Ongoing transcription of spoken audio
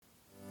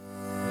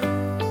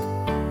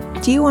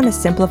Do you want to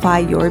simplify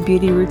your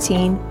beauty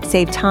routine,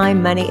 save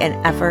time, money, and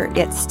effort,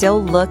 yet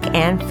still look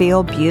and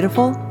feel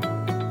beautiful?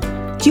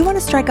 Do you want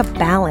to strike a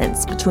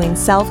balance between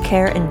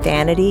self-care and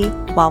vanity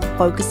while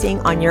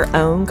focusing on your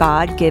own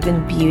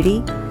God-given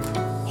beauty?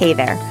 Hey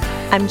there,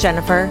 I'm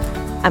Jennifer.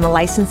 I'm a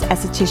licensed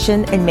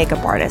esthetician and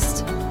makeup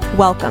artist.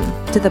 Welcome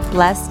to the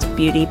Blessed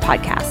Beauty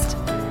Podcast.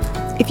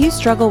 If you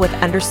struggle with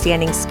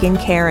understanding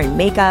skincare and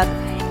makeup,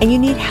 and you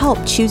need help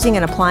choosing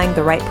and applying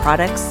the right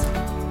products,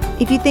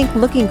 if you think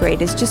looking great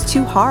is just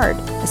too hard,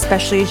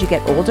 especially as you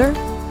get older,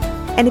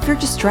 and if you're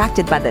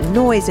distracted by the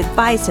noise,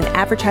 advice, and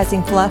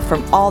advertising fluff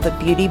from all the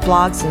beauty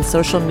blogs and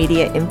social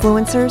media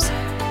influencers,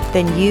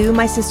 then you,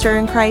 my sister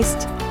in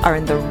Christ, are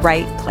in the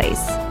right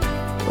place.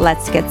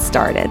 Let's get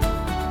started.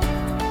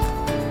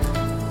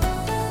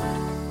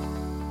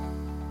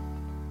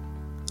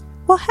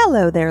 Well,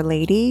 hello there,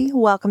 lady.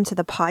 Welcome to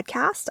the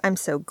podcast. I'm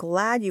so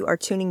glad you are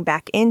tuning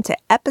back into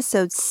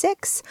Episode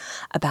 6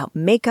 about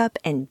makeup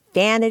and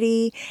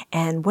vanity.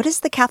 And what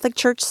does the Catholic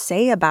Church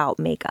say about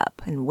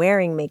makeup and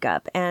wearing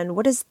makeup? And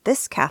what does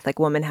this Catholic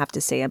woman have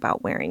to say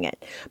about wearing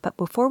it? But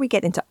before we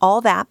get into all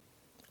that,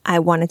 I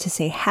wanted to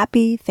say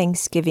happy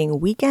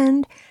Thanksgiving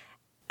weekend.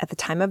 At the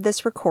time of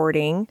this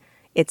recording,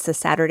 it's the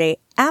Saturday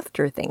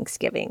after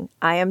Thanksgiving.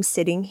 I am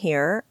sitting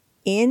here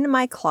in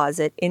my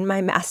closet in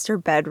my master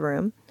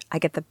bedroom. I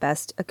get the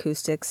best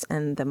acoustics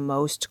and the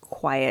most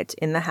quiet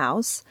in the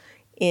house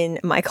in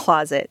my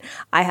closet.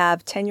 I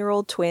have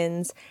 10-year-old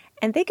twins,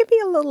 and they can be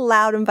a little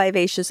loud and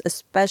vivacious,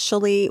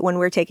 especially when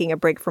we're taking a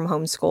break from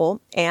homeschool.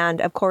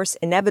 And of course,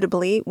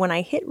 inevitably, when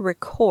I hit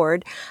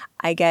record,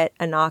 I get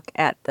a knock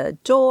at the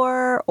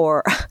door,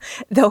 or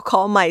they'll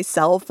call my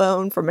cell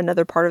phone from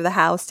another part of the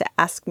house to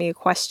ask me a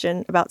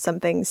question about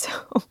something. So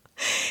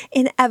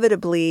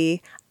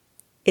inevitably,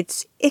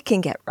 it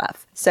can get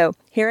rough. So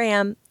here I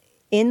am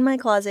in my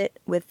closet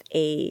with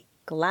a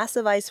glass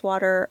of ice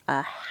water,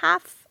 a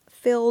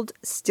half-filled,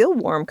 still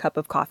warm cup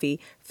of coffee,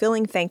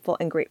 feeling thankful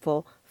and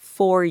grateful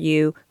for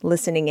you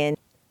listening in.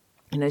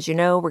 And as you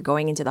know, we're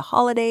going into the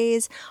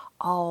holidays,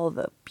 all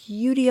the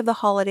beauty of the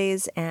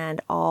holidays and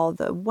all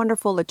the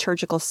wonderful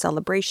liturgical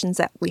celebrations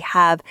that we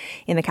have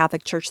in the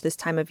Catholic Church this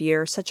time of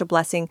year. Such a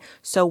blessing,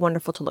 so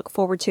wonderful to look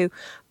forward to.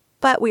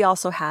 But we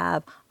also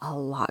have a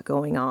lot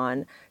going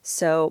on.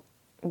 So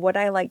what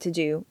I like to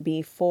do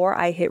before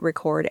I hit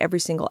record every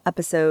single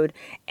episode,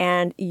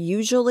 and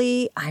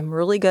usually I'm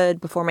really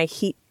good before my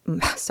feet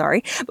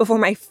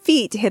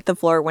hit the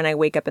floor when I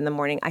wake up in the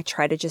morning, I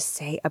try to just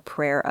say a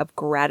prayer of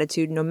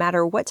gratitude, no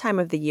matter what time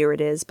of the year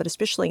it is, but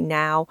especially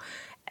now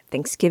at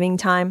Thanksgiving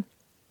time,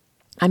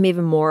 I'm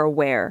even more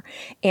aware.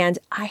 And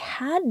I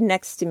had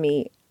next to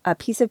me a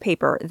piece of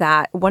paper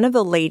that one of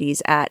the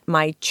ladies at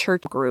my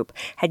church group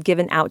had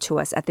given out to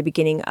us at the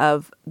beginning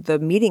of the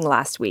meeting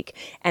last week.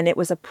 And it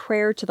was a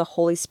prayer to the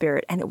Holy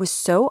Spirit. And it was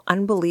so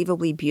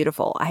unbelievably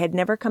beautiful. I had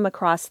never come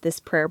across this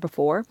prayer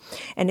before.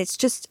 And it's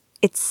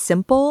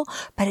simple,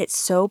 but it's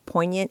so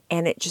poignant.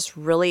 And it just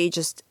really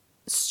just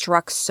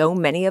struck so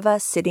many of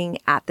us sitting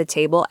at the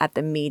table at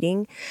the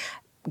meeting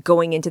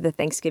going into the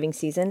Thanksgiving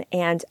season.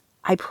 And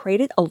I prayed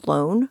it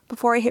alone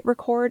before I hit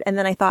record, and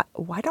then I thought,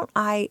 why don't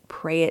I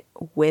pray it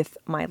with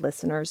my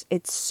listeners?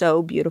 It's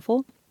so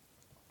beautiful.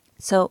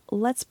 So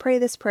let's pray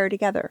this prayer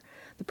together,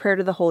 the prayer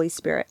to the Holy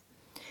Spirit.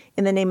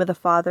 In the name of the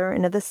Father,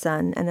 and of the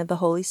Son, and of the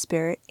Holy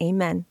Spirit,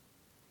 amen.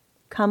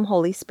 Come,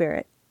 Holy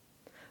Spirit,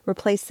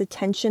 replace the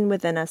tension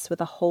within us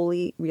with a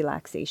holy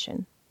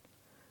relaxation.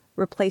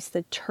 Replace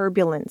the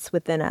turbulence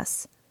within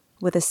us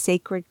with a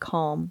sacred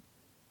calm.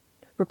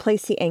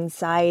 Replace the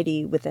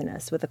anxiety within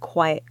us with a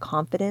quiet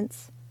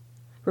confidence.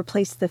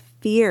 Replace the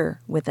fear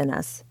within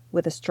us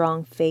with a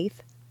strong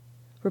faith.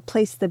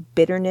 Replace the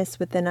bitterness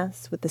within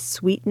us with the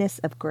sweetness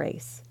of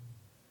grace.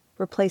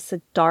 Replace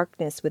the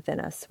darkness within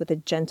us with a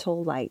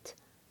gentle light.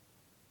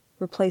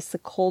 Replace the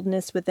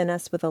coldness within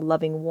us with a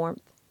loving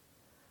warmth.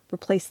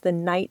 Replace the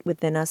night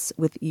within us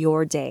with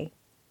your day.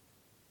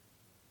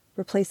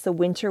 Replace the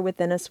winter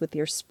within us with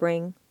your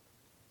spring.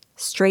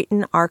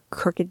 Straighten our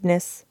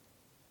crookedness.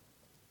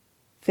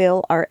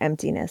 Fill our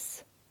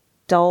emptiness,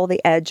 dull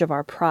the edge of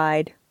our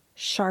pride,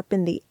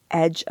 sharpen the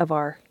edge of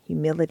our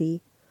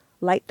humility,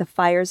 light the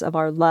fires of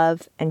our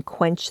love, and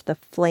quench the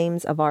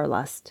flames of our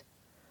lust.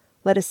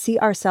 Let us see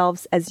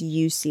ourselves as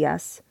you see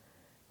us,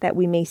 that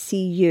we may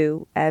see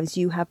you as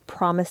you have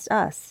promised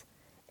us,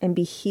 and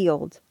be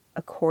healed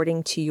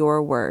according to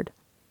your word.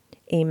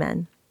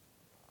 Amen.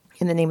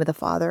 In the name of the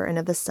Father, and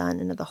of the Son,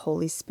 and of the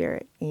Holy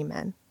Spirit.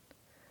 Amen.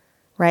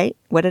 Right?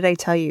 What did I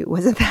tell you?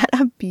 Wasn't that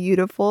a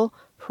beautiful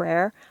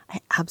prayer? I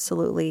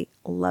absolutely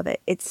love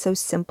it. It's so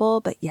simple,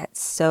 but yet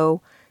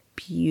so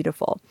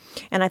beautiful.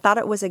 And I thought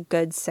it was a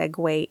good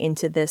segue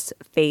into this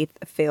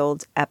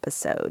faith-filled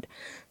episode.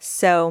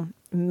 So,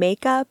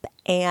 makeup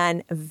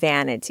and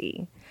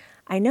vanity.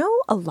 I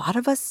know a lot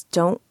of us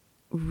don't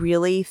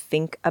really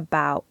think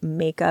about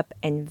makeup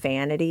and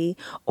vanity,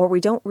 or we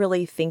don't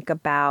really think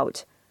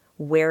about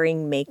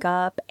wearing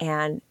makeup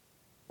and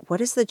what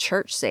does the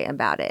church say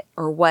about it?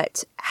 Or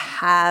what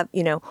have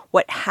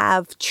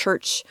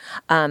church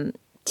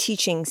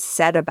teaching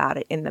said about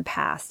it in the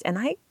past. And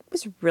I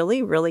was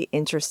really, really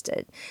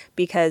interested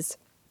because,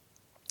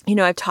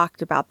 I've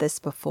talked about this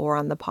before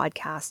on the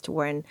podcast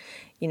when,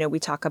 we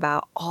talk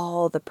about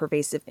all the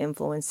pervasive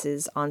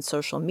influences on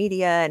social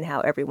media and how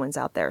everyone's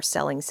out there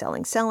selling,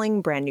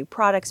 brand new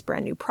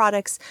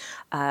products.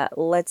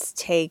 Let's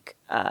take,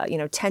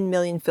 10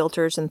 million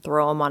filters and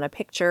throw them on a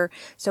picture.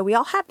 So we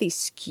all have these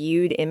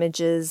skewed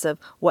images of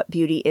what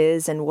beauty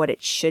is and what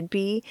it should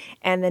be.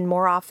 And then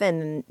more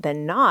often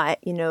than not,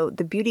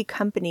 the beauty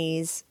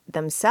companies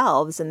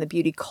themselves and the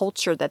beauty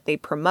culture that they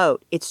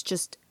promote, it's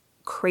just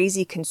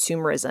crazy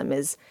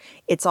consumerism.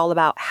 It's all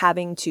about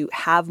having to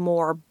have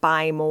more,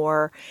 buy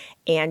more,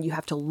 and you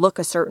have to look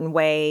a certain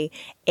way.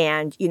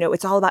 And,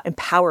 it's all about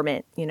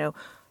empowerment,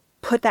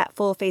 put that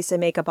full face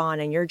of makeup on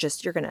and you're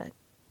going to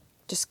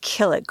just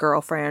kill it,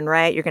 girlfriend,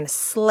 right? You're going to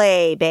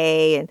slay,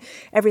 bae, and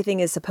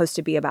everything is supposed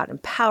to be about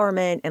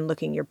empowerment and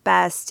looking your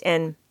best.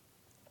 And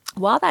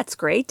while that's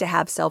great to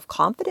have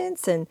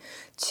self-confidence and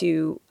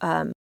to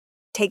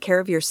take care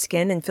of your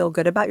skin and feel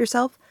good about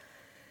yourself,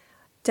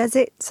 does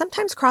it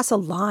sometimes cross a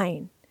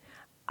line?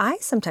 I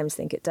sometimes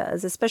think it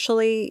does,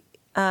 especially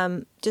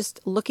just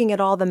looking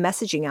at all the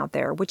messaging out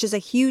there, which is a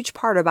huge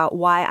part about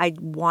why I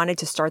wanted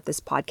to start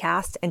this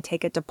podcast and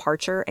take a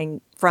departure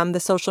and from the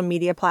social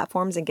media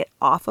platforms and get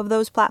off of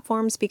those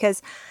platforms,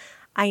 because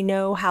I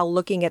know how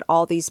looking at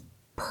all these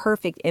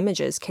perfect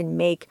images can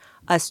make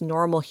us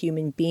normal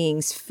human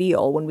beings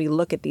feel when we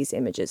look at these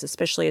images,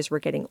 especially as we're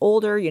getting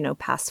older,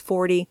 past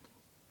 40.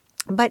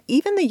 But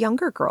even the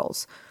younger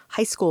girls,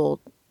 high school,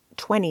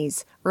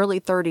 20s,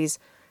 early 30s,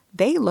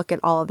 they look at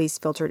all of these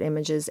filtered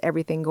images,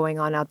 everything going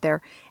on out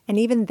there, and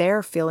even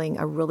they're feeling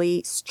a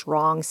really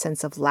strong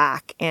sense of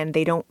lack, and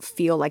they don't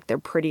feel like they're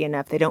pretty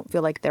enough. They don't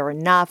feel like they're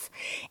enough.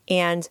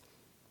 And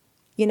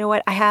you know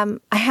what? I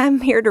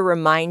am here to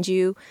remind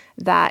you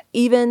that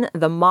even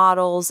the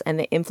models and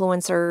the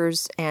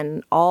influencers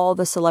and all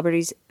the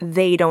celebrities,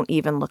 they don't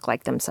even look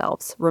like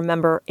themselves.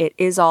 Remember, it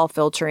is all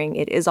filtering.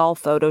 It is all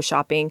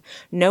photoshopping.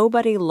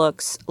 Nobody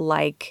looks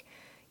like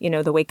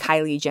the way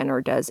Kylie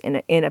Jenner does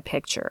in a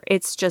picture.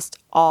 It's just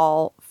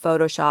all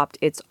photoshopped.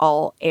 It's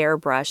all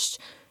airbrushed.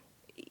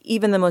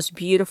 Even the most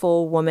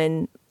beautiful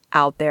woman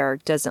out there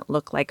doesn't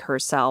look like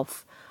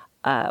herself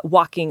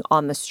walking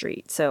on the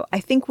street. So I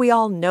think we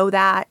all know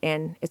that.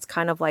 And it's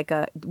kind of like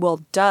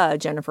well, duh,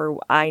 Jennifer,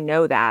 I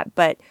know that.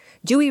 But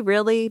do we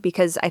really?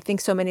 Because I think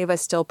so many of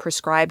us still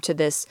prescribe to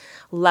this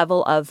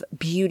level of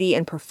beauty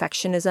and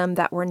perfectionism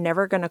that we're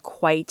never going to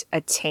quite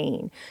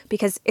attain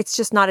because it's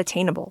just not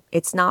attainable.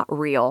 It's not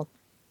real.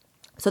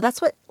 So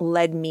that's what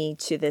led me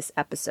to this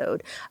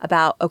episode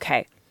about,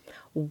 okay,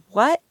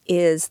 what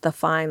is the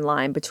fine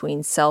line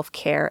between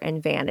self-care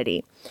and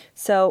vanity?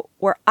 So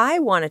where I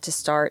wanted to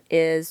start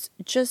is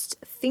just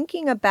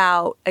thinking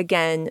about,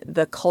 again,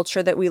 the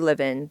culture that we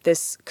live in,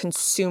 this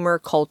consumer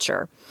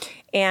culture.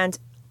 And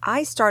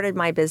I started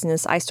my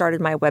business, I started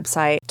my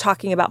website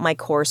talking about my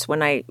course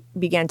when I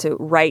began to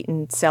write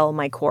and sell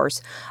my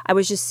course. I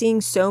was just seeing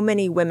so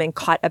many women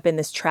caught up in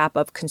this trap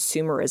of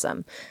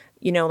consumerism.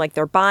 Like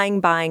they're buying,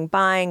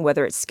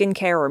 whether it's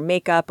skincare or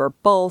makeup or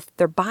both.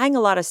 They're buying a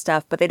lot of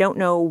stuff, but they don't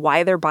know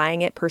why they're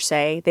buying it per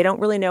se. They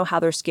don't really know how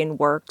their skin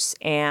works.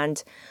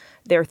 And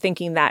they're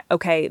thinking that,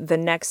 okay, the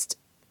next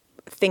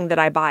thing that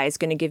I buy is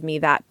going to give me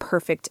that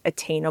perfect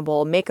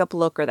attainable makeup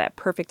look or that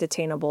perfect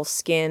attainable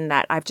skin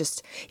that I've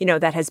just,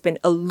 that has been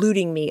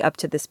eluding me up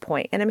to this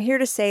point. And I'm here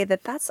to say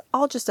that that's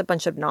all just a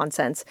bunch of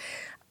nonsense.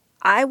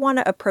 I want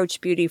to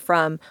approach beauty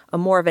from a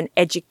more of an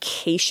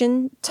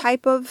education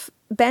type of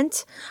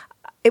bent.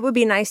 It would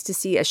be nice to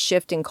see a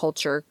shift in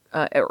culture,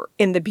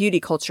 in the beauty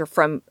culture,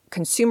 from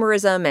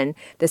consumerism and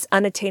this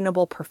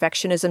unattainable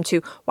perfectionism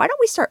to why don't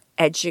we start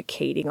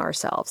educating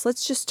ourselves?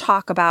 Let's just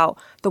talk about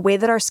the way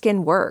that our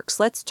skin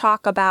works. Let's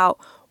talk about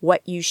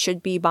what you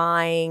should be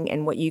buying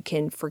and what you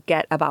can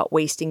forget about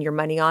wasting your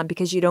money on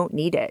because you don't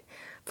need it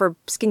for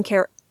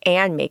skincare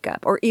and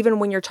makeup, or even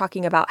when you're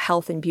talking about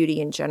health and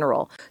beauty in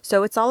general.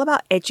 So it's all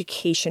about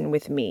education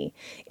with me.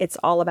 It's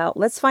all about,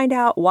 let's find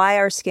out why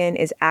our skin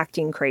is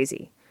acting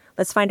crazy.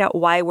 Let's find out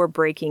why we're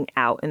breaking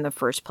out in the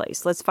first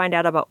place. Let's find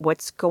out about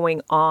what's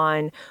going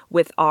on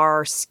with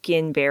our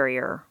skin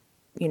barrier.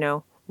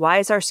 Why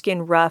is our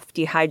skin rough,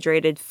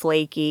 dehydrated,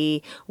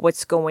 flaky?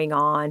 What's going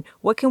on?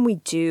 What can we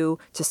do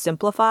to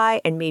simplify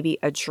and maybe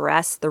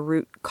address the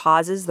root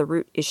causes, the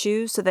root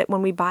issues, so that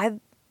when we buy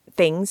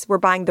things, we're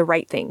buying the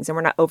right things and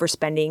we're not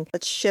overspending.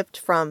 Let's shift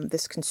from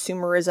this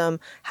consumerism,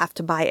 have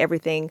to buy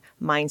everything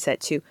mindset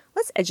to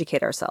let's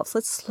educate ourselves.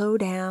 Let's slow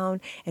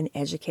down and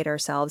educate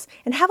ourselves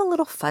and have a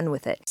little fun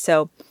with it.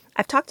 So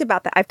I've talked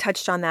about that. I've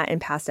touched on that in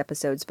past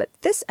episodes, but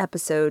this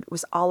episode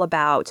was all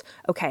about,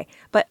 okay,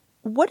 but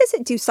what does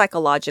it do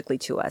psychologically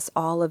to us?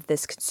 All of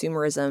this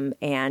consumerism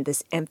and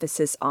this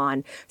emphasis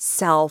on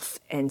self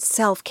and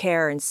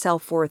self-care and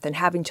self-worth and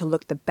having to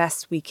look the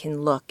best we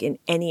can look in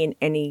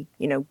any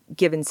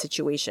given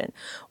situation.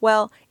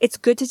 Well, it's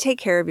good to take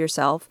care of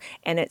yourself,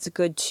 and it's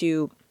good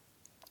to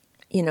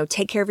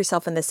take care of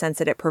yourself in the sense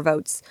that it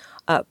promotes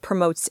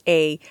promotes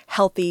a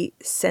healthy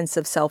sense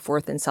of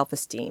self-worth and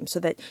self-esteem so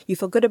that you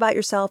feel good about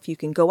yourself. You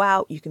can go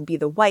out, you can be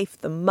the wife,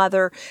 the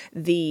mother,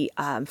 the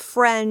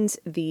friend,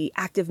 the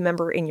active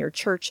member in your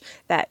church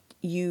that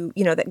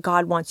that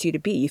God wants you to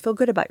be. You feel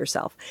good about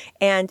yourself.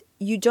 And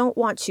you don't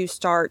want to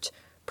start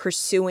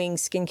pursuing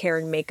skincare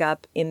and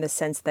makeup in the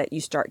sense that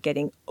you start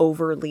getting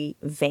overly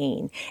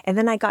vain. And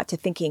then I got to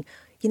thinking,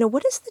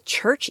 what does the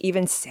church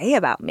even say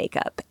about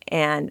makeup?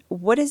 And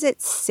what does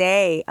it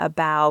say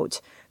about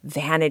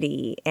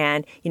vanity?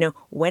 And,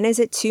 when is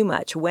it too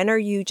much? When are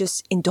you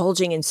just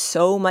indulging in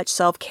so much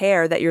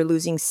self-care that you're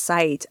losing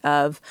sight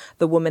of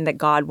the woman that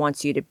God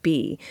wants you to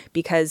be?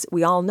 Because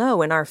we all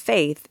know in our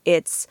faith,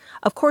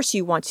 of course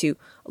you want to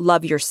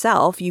love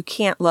yourself. You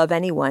can't love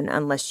anyone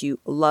unless you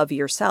love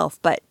yourself.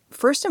 But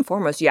first and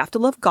foremost, you have to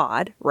love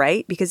God,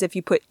 right? Because if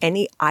you put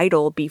any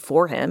idol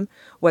before him,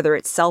 whether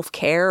it's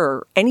self-care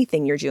or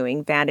anything you're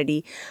doing,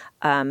 vanity,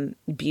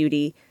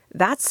 beauty,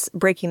 that's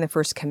breaking the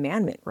first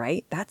commandment,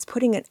 right? That's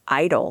putting an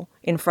idol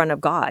in front of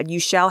God. You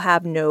shall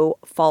have no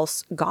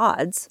false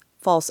gods,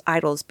 false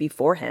idols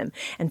before him.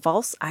 And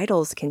false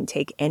idols can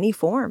take any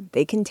form.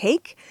 They can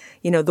take,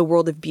 the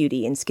world of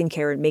beauty and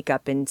skincare and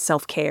makeup and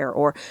self-care,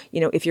 or,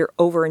 if you're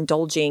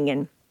overindulging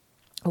in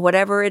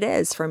whatever it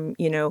is from,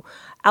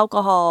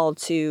 alcohol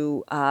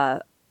to,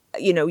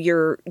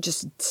 you're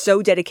just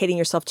so dedicating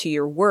yourself to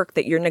your work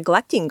that you're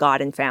neglecting God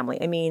and family.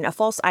 I mean, a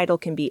false idol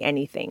can be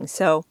anything.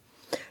 So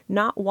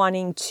not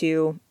wanting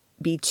to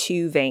be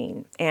too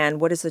vain. And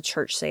what does the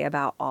church say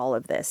about all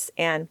of this?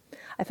 And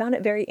I found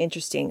it very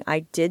interesting.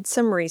 I did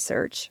some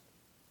research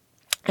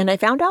and I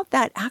found out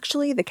that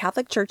actually the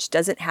Catholic Church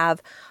doesn't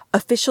have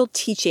official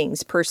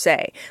teachings per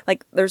se.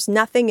 Like there's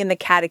nothing in the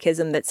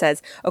catechism that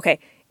says, okay,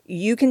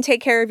 you can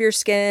take care of your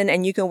skin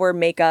and you can wear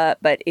makeup,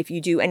 but if you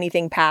do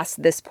anything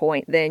past this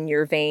point, then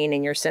you're vain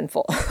and you're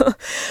sinful.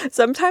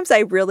 Sometimes I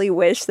really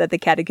wish that the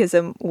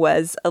catechism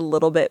was a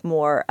little bit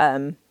more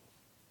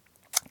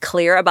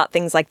clear about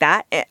things like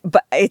that,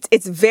 but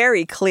it's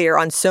very clear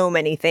on so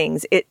many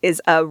things. It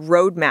is a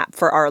roadmap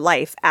for our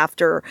life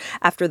after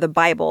the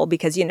Bible,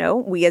 because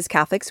we as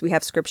Catholics, we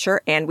have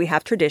scripture and we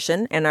have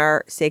tradition, and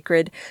our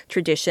sacred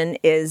tradition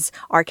is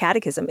our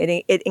catechism.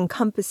 It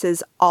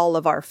encompasses all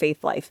of our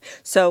faith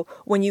life. So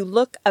when you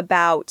look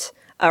about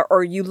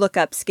or you look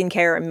up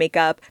skincare and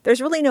makeup,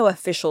 there's really no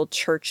official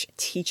church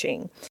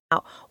teaching.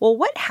 Now, well,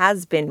 what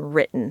has been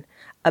written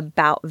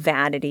about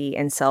vanity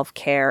and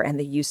self-care and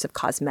the use of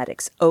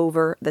cosmetics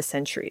over the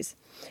centuries?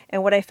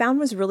 And what I found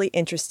was really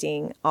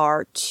interesting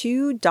are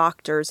two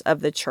doctors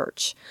of the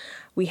church.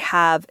 We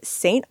have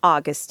St.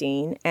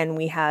 Augustine and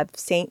we have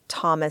St.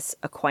 Thomas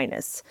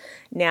Aquinas.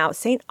 Now,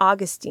 St.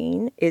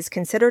 Augustine is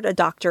considered a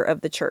doctor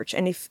of the church.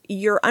 And if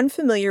you're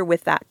unfamiliar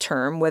with that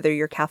term, whether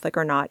you're Catholic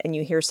or not, and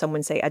you hear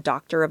someone say a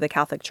doctor of the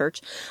Catholic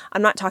Church,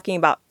 I'm not talking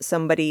about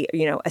somebody,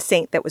 a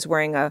saint that was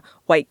wearing a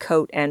white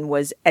coat and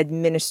was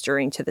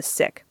administering to the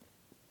sick.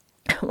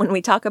 When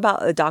we talk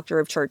about a doctor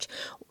of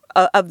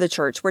the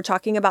church, we're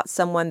talking about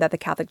someone that the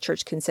Catholic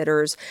Church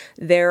considers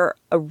their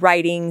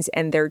writings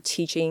and their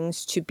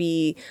teachings to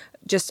be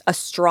just a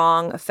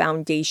strong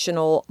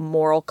foundational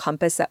moral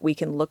compass that we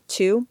can look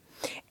to.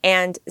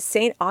 And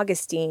St.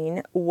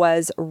 Augustine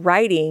was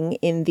writing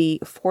in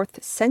the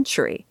 4th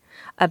century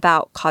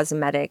about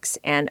cosmetics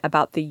and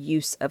about the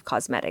use of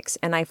cosmetics.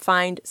 And I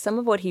find some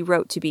of what he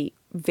wrote to be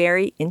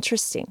very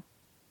interesting.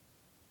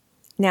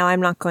 Now,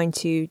 I'm not going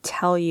to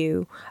tell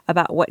you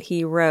about what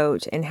he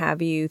wrote and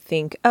have you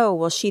think, oh,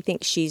 well, she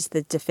thinks she's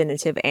the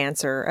definitive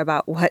answer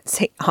about what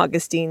St.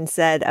 Augustine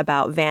said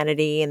about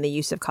vanity and the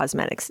use of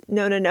cosmetics.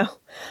 No.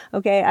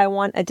 Okay, I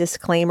want a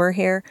disclaimer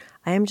here.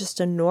 I am just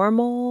a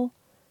normal,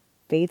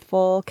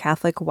 faithful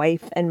Catholic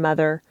wife and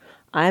mother.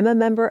 I'm a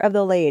member of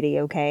the laity,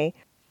 okay?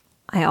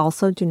 I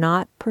also do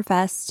not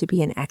profess to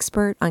be an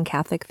expert on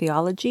Catholic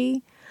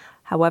theology.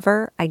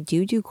 However, I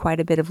do quite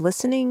a bit of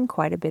listening,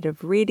 quite a bit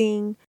of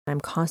reading.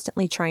 I'm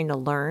constantly trying to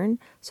learn.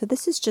 So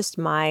this is just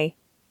my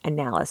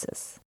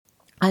analysis.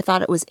 I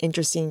thought it was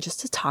interesting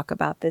just to talk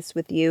about this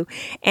with you.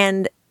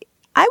 And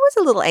I was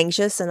a little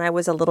anxious and I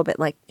was a little bit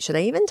like, should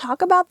I even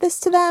talk about this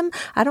to them?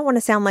 I don't want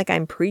to sound like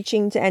I'm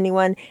preaching to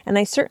anyone. And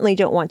I certainly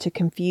don't want to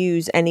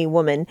confuse any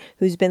woman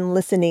who's been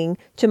listening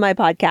to my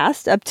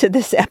podcast up to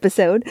this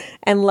episode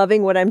and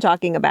loving what I'm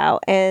talking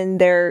about.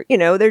 And they're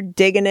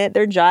digging it,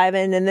 they're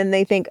jiving. And then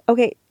they think,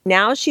 okay,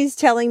 now she's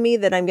telling me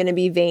that I'm going to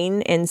be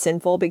vain and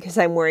sinful because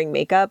I'm wearing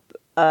makeup.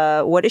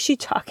 What is she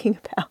talking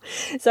about?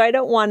 So I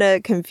don't want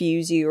to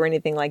confuse you or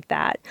anything like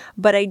that.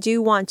 But I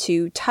do want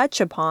to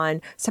touch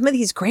upon some of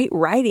these great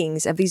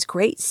writings of these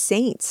great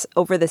saints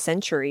over the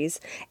centuries,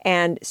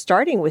 and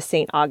starting with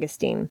St.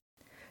 Augustine.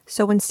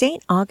 So when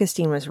St.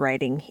 Augustine was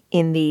writing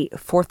in the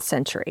 4th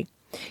century,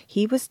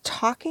 he was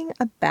talking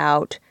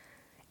about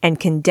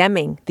and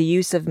condemning the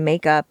use of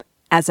makeup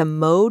as a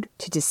mode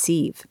to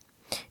deceive,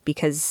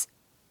 because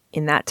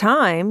in that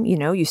time,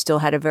 you still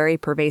had a very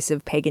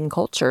pervasive pagan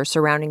culture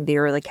surrounding the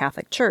early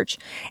Catholic Church.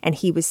 And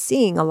he was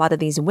seeing a lot of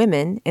these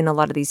women in a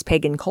lot of these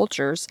pagan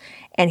cultures.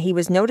 And he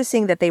was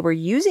noticing that they were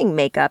using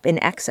makeup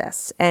in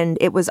excess. And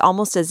it was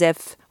almost as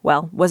if,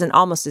 wasn't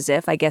almost as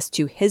if, I guess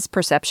to his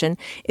perception,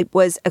 it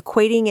was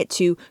equating it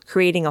to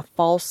creating a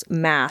false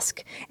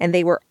mask. And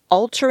they were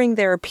altering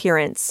their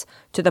appearance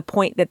to the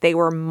point that they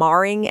were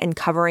marring and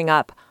covering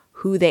up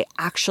who they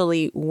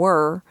actually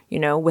were,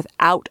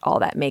 without all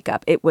that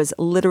makeup. It was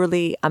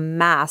literally a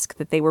mask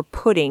that they were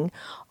putting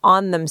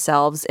on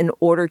themselves in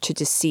order to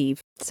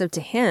deceive. So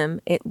to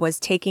him, it was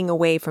taking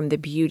away from the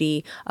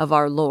beauty of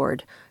our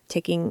Lord,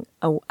 taking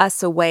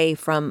us away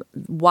from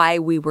why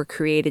we were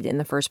created in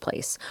the first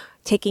place,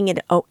 taking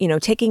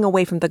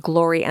away from the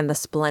glory and the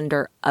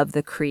splendor of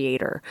the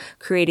Creator,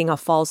 creating a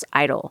false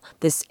idol,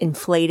 this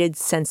inflated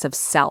sense of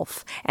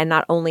self. And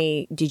not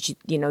only did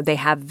they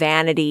have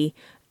vanity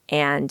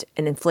and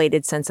an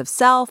inflated sense of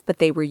self, but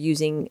they were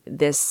using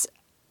this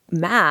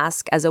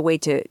mask as a way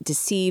to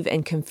deceive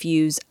and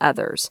confuse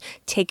others,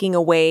 taking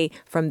away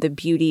from the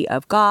beauty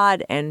of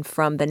God and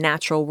from the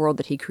natural world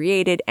that he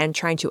created and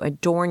trying to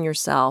adorn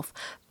yourself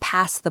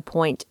past the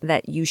point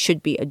that you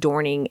should be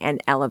adorning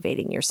and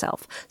elevating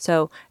yourself.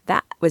 So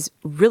that was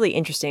really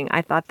interesting.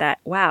 I thought that,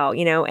 wow,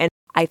 and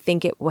I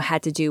think it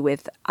had to do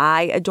with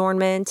eye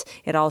adornment.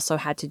 It also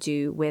had to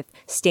do with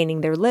staining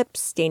their lips,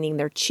 staining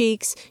their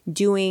cheeks,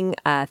 doing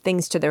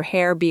things to their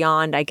hair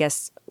beyond, I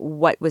guess,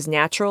 what was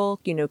natural,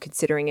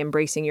 considering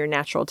embracing your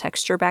natural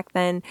texture back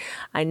then.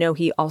 I know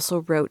he also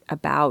wrote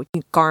about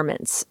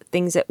garments,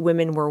 things that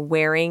women were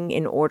wearing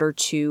in order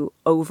to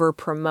over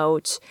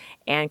promote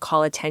and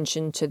call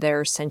attention to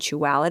their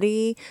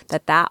sensuality,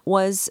 that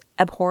was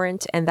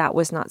abhorrent and that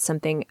was not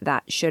something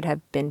that should have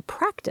been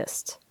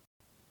practiced.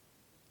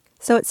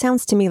 So it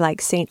sounds to me like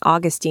St.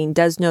 Augustine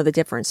does know the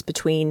difference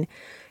between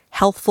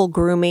healthful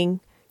grooming,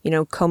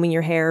 combing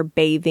your hair,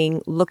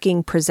 bathing,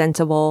 looking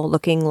presentable,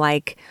 looking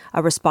like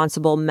a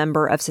responsible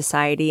member of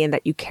society and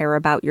that you care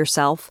about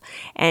yourself.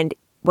 And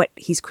what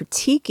he's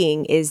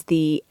critiquing is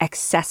the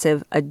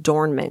excessive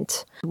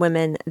adornment.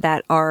 Women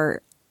that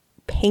are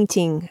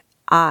painting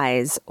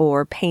eyes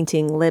or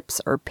painting lips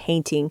or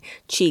painting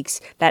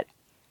cheeks that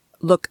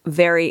look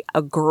very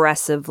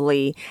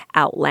aggressively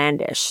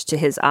outlandish to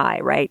his eye,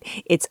 right?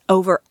 It's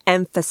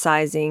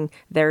overemphasizing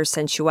their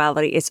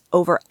sensuality. It's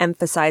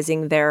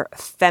overemphasizing their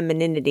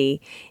femininity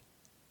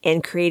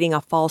and creating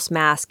a false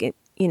mask,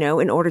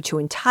 in order to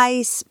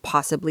entice,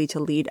 possibly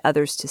to lead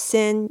others to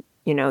sin.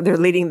 They're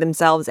leading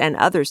themselves and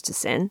others to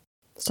sin.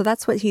 So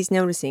that's what he's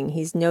noticing.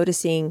 He's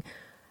noticing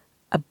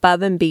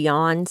above and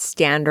beyond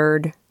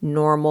standard,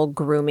 normal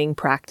grooming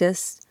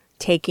practice,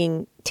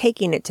 taking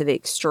it to the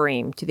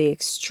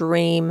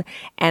extreme,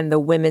 and the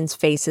women's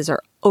faces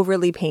are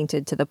overly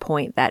painted to the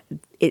point that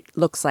it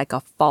looks like a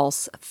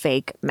false,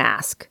 fake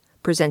mask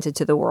presented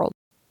to the world.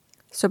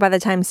 So by the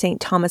time St.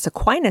 Thomas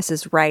Aquinas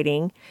is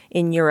writing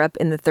in Europe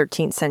in the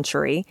 13th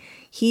century,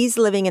 he's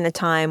living in a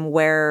time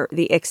where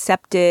the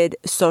accepted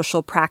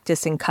social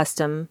practice and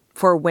custom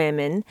for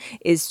women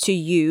is to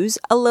use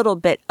a little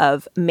bit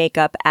of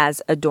makeup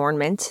as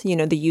adornment,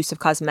 the use of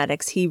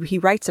cosmetics. He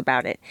writes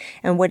about it.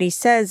 And what he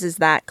says is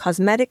that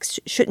cosmetics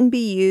shouldn't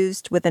be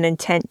used with an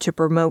intent to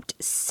promote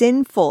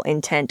sinful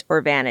intent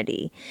or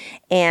vanity.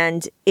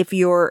 And if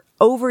you're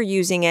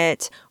overusing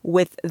it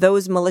with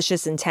those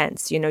malicious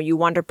intents, you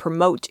want to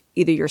promote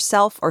either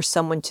yourself or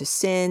someone to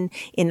sin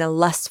in a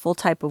lustful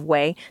type of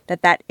way,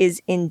 that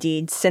is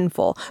indeed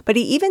sinful. But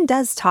he even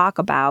does talk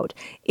about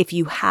if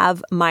you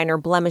have minor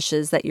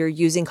blemishes that you're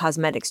using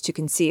cosmetics to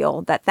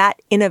conceal,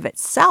 that in of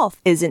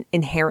itself isn't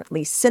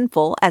inherently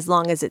sinful as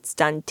long as it's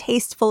done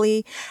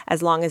tastefully,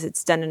 as long as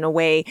it's done in a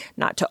way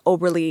not to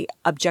overly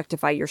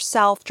objectify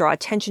yourself, draw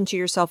attention to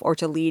yourself, or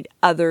to lead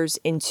others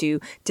into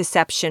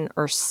deception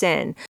or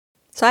sin.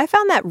 So I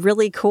found that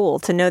really cool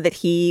to know that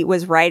he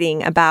was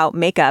writing about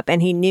makeup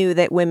and he knew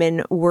that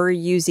women were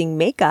using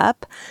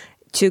makeup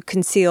to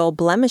conceal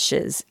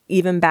blemishes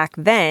even back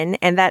then,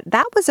 and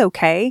that was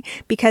okay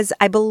because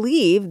I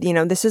believe,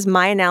 this is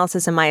my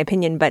analysis and my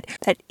opinion, but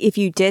that if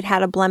you did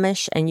have a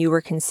blemish and you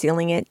were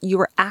concealing it, you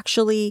were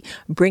actually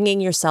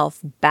bringing yourself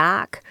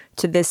back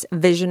to this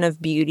vision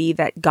of beauty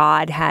that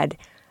God had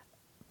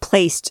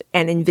placed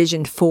and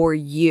envisioned for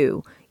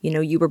you.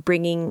 You were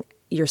bringing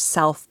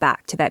yourself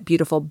back to that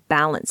beautiful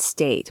balanced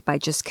state by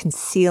just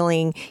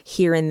concealing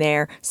here and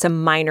there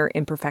some minor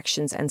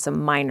imperfections and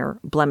some minor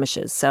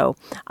blemishes. So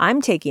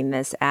I'm taking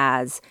this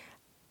as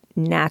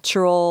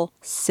natural,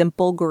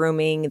 simple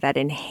grooming that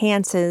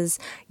enhances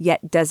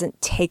yet doesn't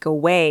take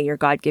away your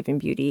God-given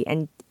beauty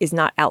and is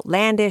not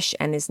outlandish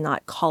and is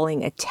not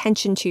calling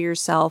attention to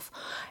yourself,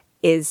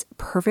 is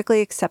perfectly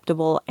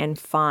acceptable and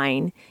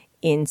fine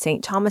in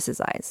St.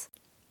 Thomas's eyes.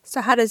 So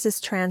how does this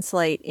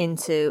translate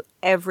into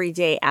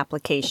everyday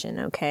application,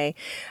 okay?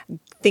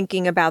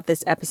 Thinking about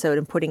this episode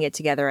and putting it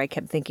together, I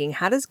kept thinking,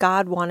 how does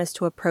God want us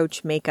to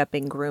approach makeup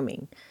and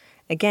grooming?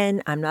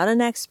 Again, I'm not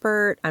an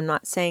expert. I'm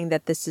not saying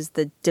that this is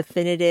the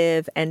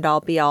definitive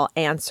end-all be-all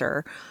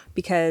answer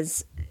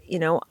because,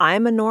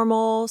 I'm a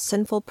normal,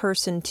 sinful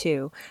person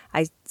too.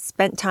 I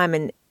spent time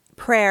in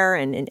prayer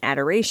and in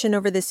adoration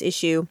over this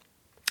issue.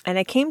 And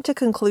I came to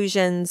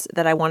conclusions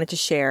that I wanted to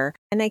share.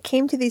 And I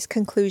came to these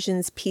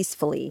conclusions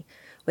peacefully,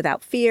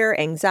 without fear,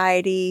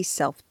 anxiety,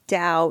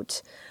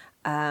 self-doubt.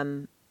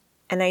 And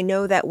I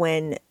know that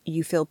when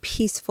you feel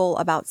peaceful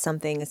about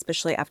something,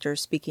 especially after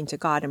speaking to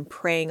God and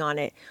praying on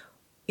it,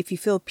 if you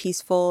feel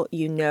peaceful,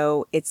 you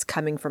know it's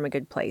coming from a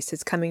good place.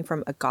 It's coming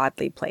from a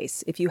godly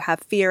place. If you have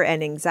fear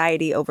and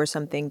anxiety over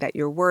something that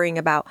you're worrying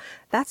about,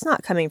 that's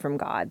not coming from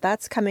God.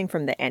 That's coming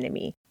from the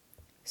enemy.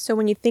 So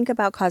when you think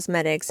about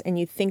cosmetics and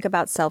you think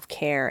about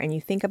self-care and you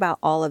think about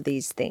all of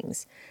these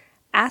things,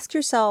 ask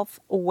yourself,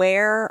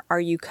 where are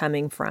you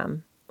coming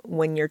from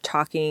when you're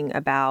talking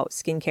about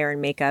skincare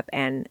and makeup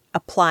and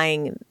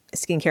applying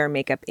skincare and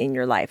makeup in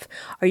your life?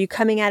 Are you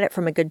coming at it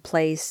from a good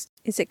place?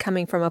 Is it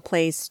coming from a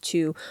place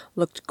to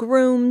look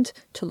groomed,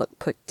 to look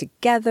put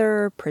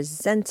together,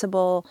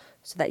 presentable,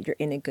 so that you're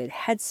in a good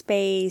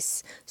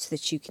headspace, so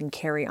that you can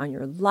carry on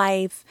your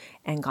life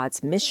and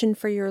God's mission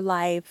for your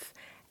life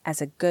as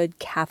a good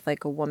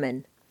Catholic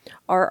woman?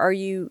 Or are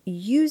you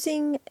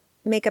using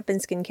makeup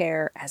and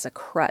skincare as a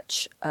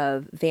crutch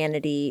of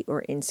vanity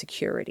or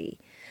insecurity?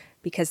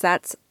 Because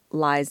that's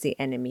lies the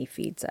enemy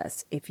feeds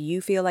us. If you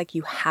feel like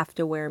you have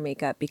to wear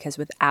makeup because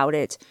without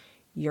it,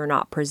 you're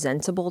not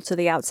presentable to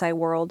the outside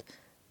world,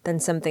 then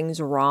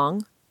something's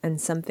wrong and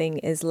something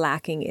is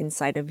lacking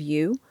inside of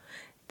you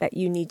that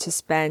you need to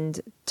spend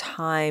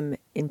time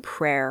in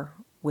prayer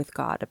with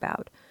God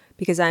about.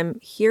 Because I'm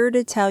here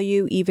to tell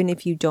you, even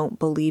if you don't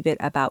believe it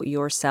about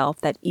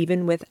yourself, that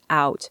even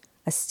without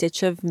a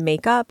stitch of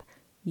makeup,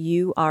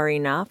 you are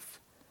enough,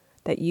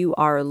 that you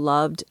are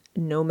loved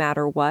no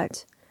matter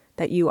what,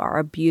 that you are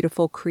a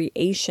beautiful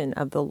creation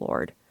of the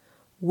Lord,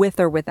 with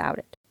or without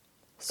it.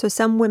 So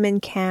some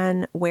women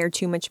can wear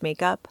too much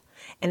makeup,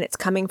 and it's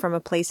coming from a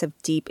place of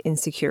deep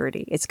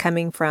insecurity. It's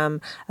coming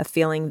from a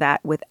feeling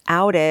that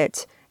without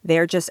it,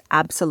 they're just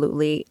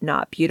absolutely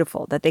not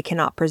beautiful, that they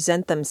cannot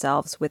present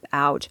themselves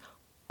without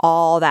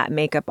all that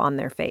makeup on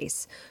their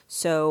face.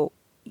 So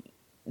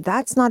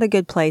that's not a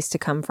good place to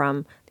come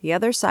from. The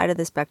other side of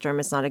the spectrum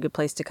is not a good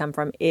place to come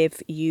from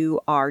if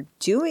you are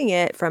doing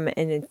it from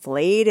an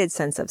inflated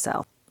sense of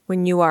self.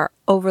 When you are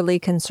overly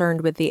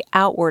concerned with the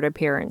outward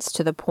appearance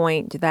to the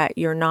point that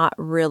you're not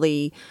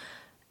really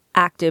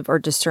active or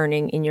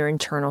discerning in your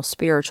internal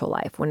spiritual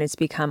life, when it's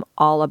become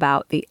all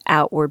about the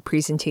outward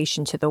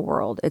presentation to the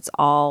world. It's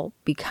all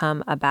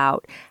become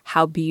about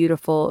how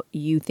beautiful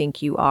you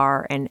think you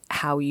are and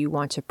how you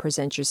want to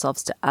present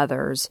yourselves to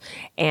others.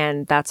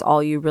 And that's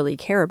all you really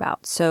care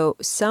about. So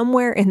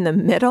somewhere in the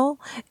middle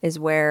is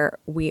where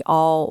we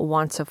all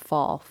want to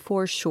fall,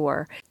 for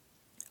sure.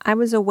 I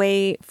was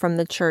away from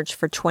the church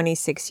for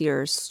 26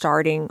 years,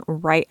 starting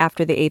right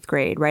after the 8th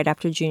grade, right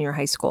after junior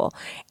high school.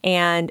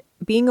 And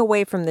being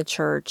away from the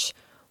church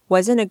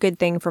wasn't a good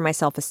thing for my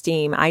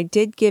self-esteem. I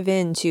did give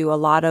in to a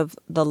lot of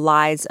the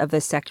lies of the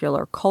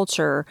secular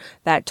culture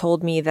that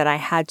told me that I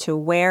had to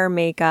wear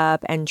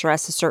makeup and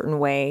dress a certain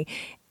way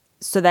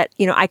so that,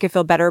 I could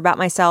feel better about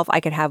myself. I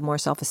could have more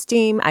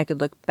self-esteem. I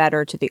could look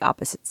better to the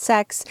opposite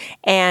sex.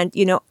 And,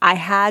 I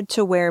had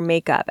to wear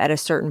makeup at a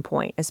certain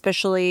point,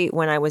 especially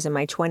when I was in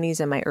my 20s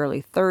and my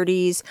early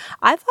 30s.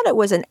 I thought it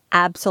was an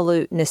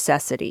absolute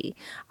necessity.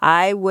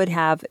 I would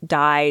have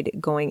died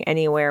going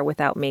anywhere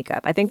without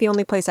makeup. I think the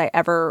only place I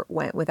ever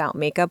went without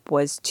makeup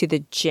was to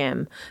the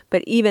gym.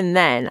 But even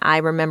then, I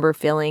remember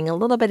feeling a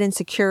little bit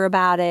insecure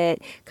about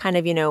it, kind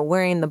of,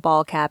 wearing the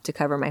ball cap to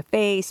cover my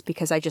face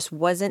because I just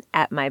wasn't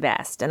at my best.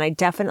 And I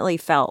definitely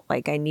felt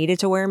like I needed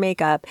to wear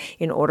makeup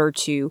in order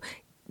to,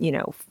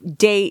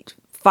 date,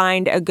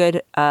 find a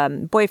good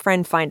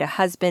boyfriend, find a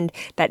husband,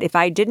 that if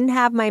I didn't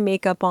have my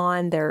makeup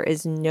on, there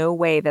is no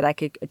way that I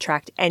could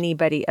attract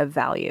anybody of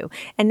value.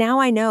 And now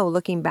I know,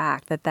 looking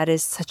back, that that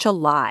is such a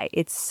lie.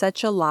 It's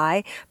such a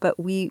lie, but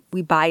we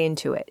buy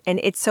into it. And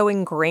it's so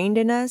ingrained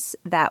in us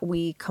that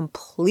we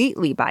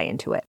completely buy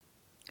into it.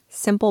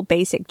 Simple,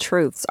 basic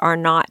truths are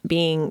not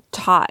being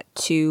taught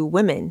to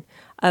women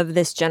of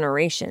this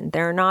generation.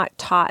 They're not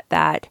taught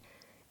that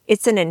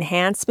it's an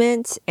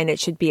enhancement and it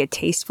should be a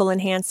tasteful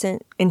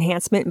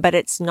enhancement, but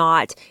it's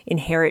not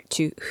inherent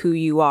to who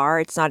you are.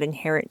 It's not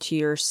inherent to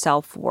your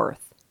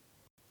self-worth.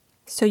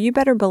 So you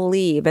better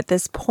believe at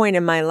this point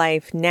in my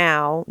life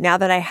now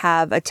that I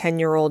have a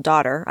 10-year-old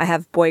daughter, I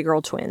have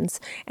boy-girl twins,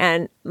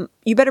 and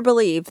you better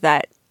believe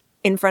that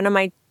in front of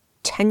my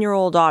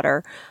 10-year-old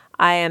daughter,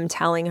 I am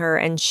telling her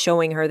and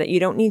showing her that you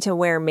don't need to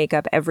wear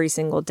makeup every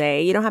single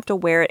day. You don't have to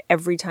wear it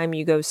every time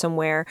you go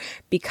somewhere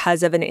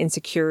because of an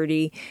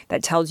insecurity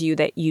that tells you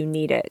that you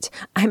need it.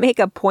 I make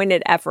a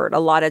pointed effort a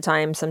lot of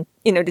times,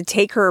 to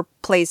take her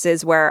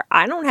places where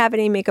I don't have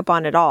any makeup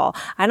on at all.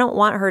 I don't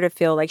want her to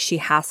feel like she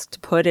has to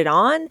put it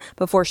on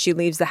before she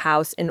leaves the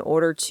house in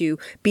order to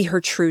be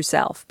her true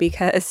self,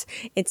 because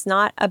it's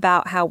not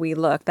about how we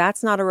look.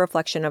 That's not a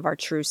reflection of our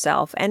true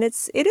self. And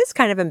it is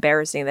kind of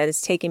embarrassing that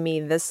it's taken me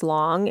this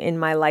long in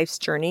my life's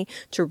journey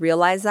to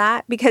realize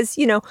that, because,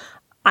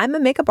 I'm a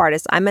makeup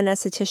artist. I'm an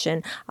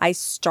esthetician. I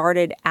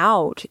started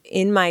out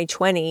in my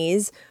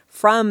 20s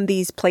from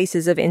these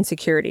places of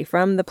insecurity,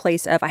 from the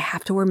place of I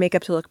have to wear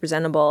makeup to look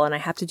presentable and I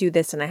have to do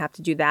this and I have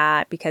to do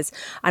that because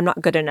I'm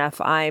not good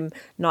enough. I'm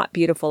not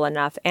beautiful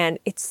enough. And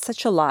it's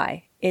such a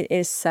lie. It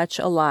is such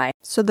a lie.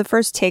 So the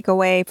first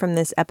takeaway from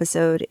this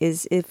episode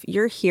is if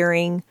you're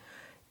hearing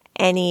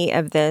any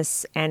of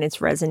this and it's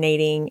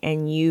resonating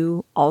and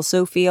you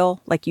also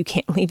feel like you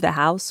can't leave the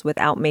house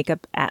without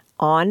makeup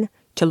on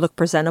to look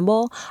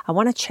presentable, I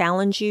want to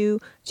challenge you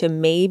to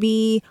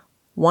maybe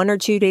 1 or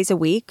 2 days a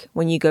week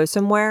when you go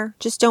somewhere,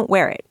 just don't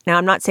wear it. Now,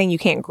 I'm not saying you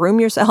can't groom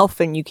yourself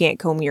and you can't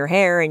comb your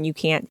hair and you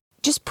can't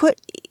just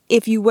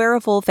if you wear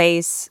a full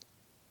face,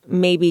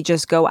 maybe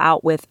just go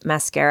out with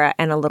mascara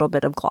and a little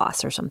bit of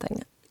gloss or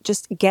something.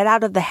 Just get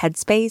out of the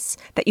headspace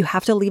that you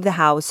have to leave the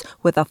house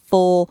with a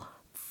full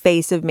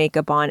face of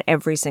makeup on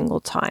every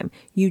single time.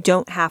 You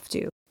don't have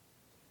to.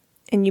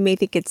 And you may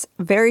think it's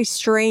very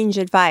strange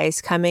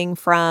advice coming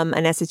from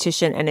an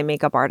esthetician and a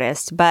makeup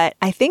artist, but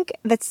I think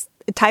that's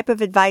the type of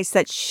advice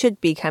that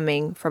should be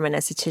coming from an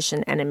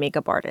esthetician and a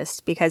makeup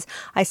artist, because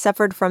I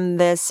suffered from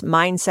this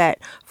mindset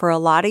for a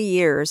lot of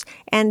years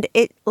and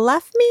it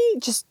left me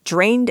just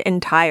drained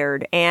and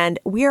tired. And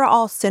we are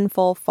all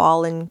sinful,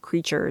 fallen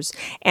creatures,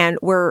 and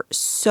we're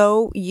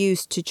so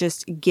used to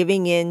just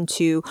giving in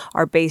to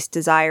our base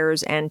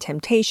desires and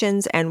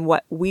temptations and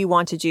what we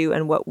want to do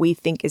and what we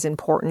think is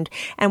important.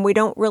 And we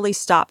don't really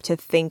stop to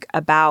think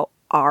about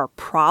our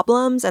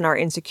problems and our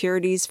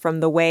insecurities from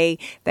the way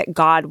that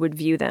God would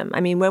view them.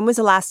 I mean, when was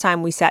the last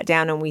time we sat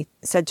down and we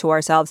said to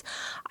ourselves,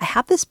 I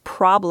have this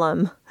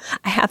problem.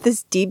 I have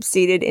this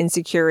deep-seated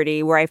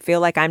insecurity where I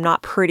feel like I'm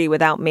not pretty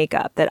without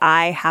makeup, that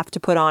I have to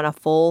put on a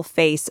full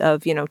face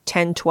of,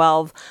 10,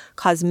 12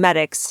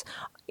 cosmetics.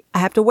 I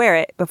have to wear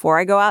it before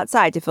I go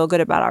outside to feel good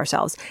about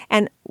ourselves.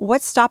 And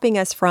what's stopping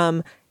us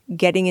from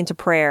getting into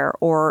prayer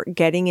or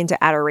getting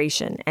into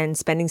adoration and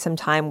spending some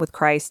time with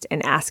Christ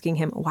and asking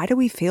him, why do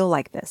we feel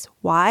like this?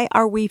 Why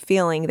are we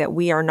feeling that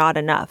we are not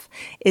enough?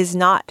 Is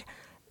not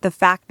the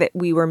fact that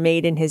we were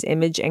made in his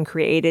image and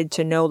created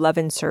to know, love,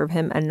 and serve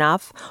him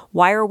enough?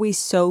 Why are we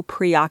so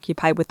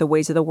preoccupied with the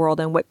ways of the world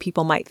and what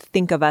people might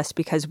think of us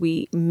because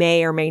we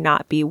may or may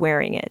not be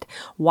wearing it?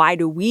 Why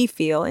do we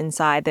feel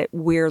inside that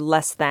we're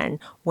less than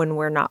when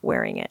we're not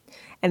wearing it?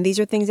 And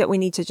these are things that we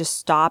need to just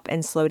stop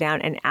and slow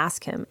down and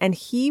ask him. And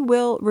he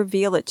will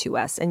reveal it to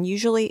us. And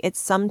usually it's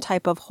some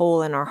type of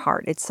hole in our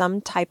heart. It's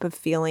some type of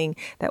feeling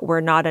that we're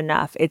not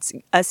enough. It's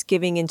us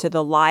giving into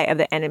the lie of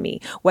the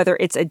enemy, whether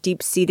it's a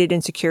deep-seated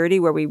insecurity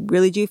where we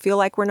really do feel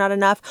like we're not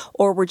enough,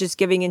 or we're just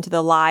giving into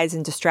the lies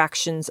and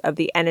distractions of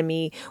the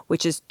enemy,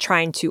 which is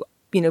trying to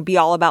be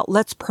all about,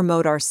 let's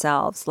promote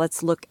ourselves.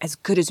 Let's look as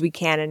good as we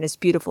can and as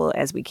beautiful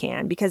as we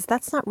can, because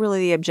that's not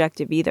really the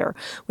objective either.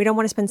 We don't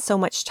want to spend so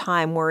much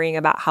time worrying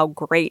about how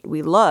great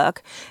we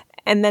look,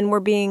 and then we're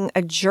being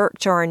a jerk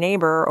to our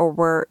neighbor, or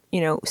we're,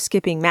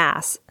 skipping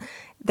mass.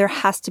 There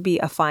has to be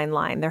a fine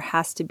line. There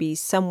has to be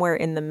somewhere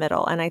in the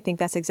middle. And I think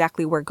that's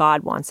exactly where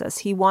God wants us.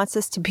 He wants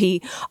us to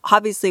be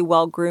obviously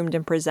well-groomed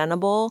and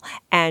presentable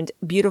and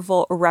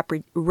beautiful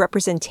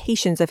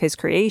representations of his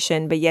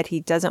creation, but yet he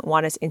doesn't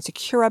want us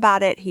insecure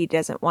about it. He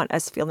doesn't want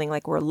us feeling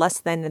like we're less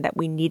than and that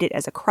we need it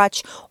as a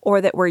crutch,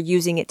 or that we're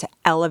using it to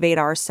elevate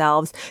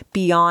ourselves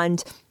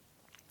beyond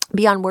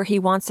where he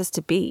wants us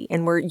to be.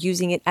 And we're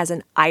using it as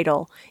an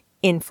idol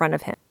in front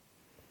of him.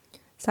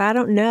 So I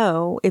don't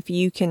know if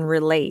you can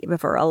relate,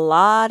 but for a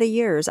lot of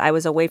years, I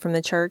was away from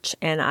the church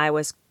and I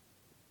was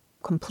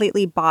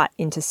completely bought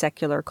into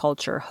secular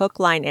culture, hook,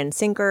 line, and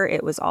sinker.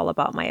 It was all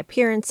about my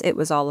appearance. It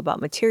was all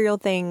about material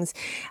things.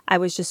 I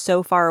was just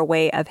so far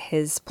away of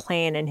his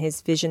plan and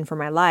his vision for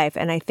my life.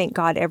 And I thank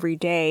God every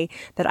day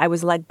that I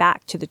was led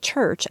back to the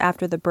church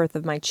after the birth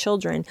of my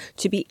children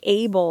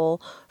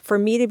for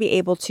me to be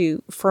able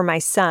to, for my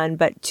son,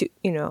 but to,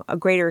 a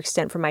greater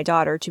extent for my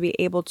daughter, to be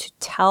able to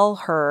tell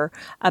her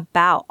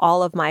about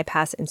all of my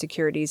past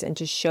insecurities and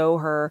to show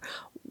her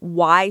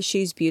why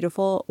she's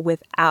beautiful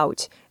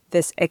without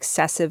this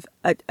excessive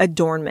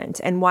adornment,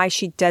 and why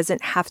she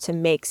doesn't have to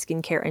make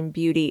skincare and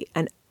beauty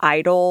an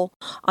idol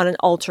on an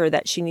altar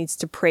that she needs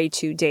to pray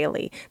to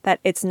daily.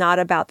 That it's not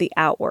about the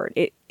outward,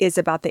 it is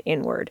about the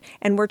inward.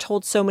 And we're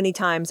told so many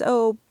times,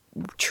 oh,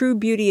 true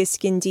beauty is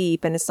skin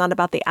deep, and it's not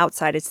about the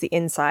outside, it's the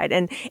inside.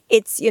 And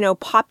it's,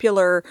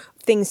 popular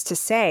things to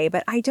say,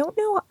 but I don't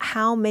know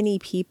how many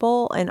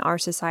people in our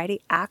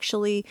society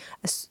actually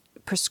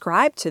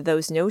prescribe to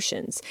those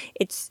notions.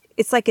 It's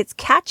like it's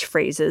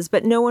catchphrases,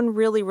 but no one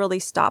really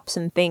stops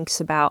and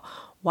thinks about,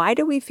 why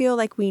do we feel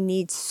like we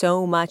need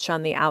so much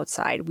on the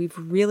outside? We've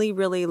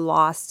really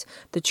lost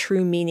the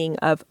true meaning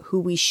of who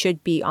we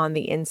should be on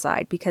the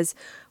inside, because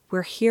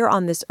we're here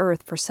on this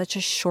earth for such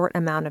a short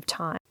amount of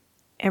time.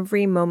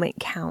 Every moment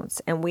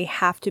counts, and we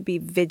have to be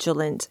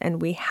vigilant,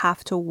 and we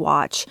have to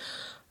watch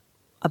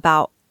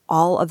about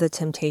all of the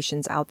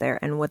temptations out there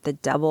and what the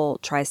devil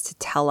tries to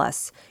tell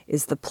us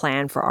is the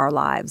plan for our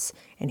lives,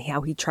 and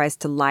how he tries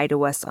to lie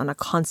to us on a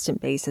constant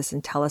basis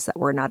and tell us that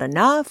we're not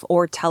enough,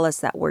 or tell us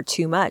that we're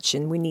too much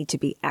and we need to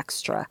be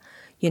extra.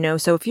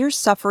 So if you're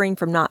suffering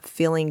from not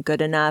feeling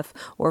good enough,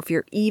 or if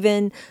you're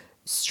even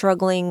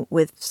struggling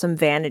with some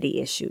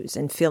vanity issues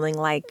and feeling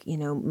like,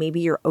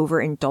 maybe you're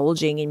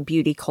overindulging in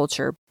beauty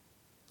culture,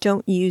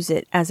 don't use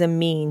it as a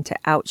mean to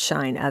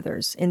outshine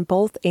others. In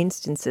both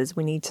instances,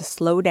 we need to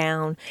slow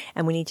down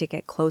and we need to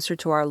get closer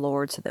to our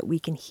Lord so that we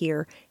can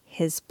hear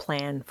his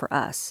plan for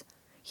us.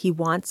 He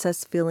wants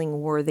us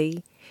feeling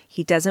worthy.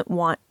 He doesn't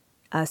want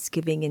us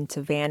giving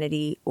into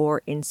vanity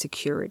or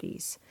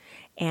insecurities.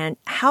 And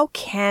how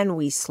can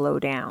we slow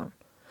down?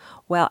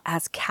 Well,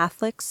 as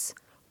Catholics,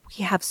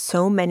 we have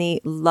so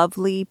many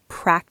lovely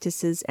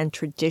practices and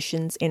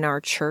traditions in our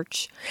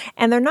church,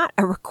 and they're not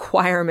a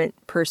requirement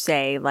per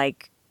se,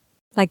 like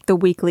the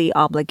weekly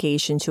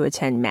obligation to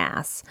attend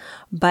Mass,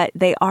 but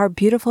they are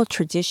beautiful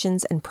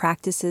traditions and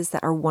practices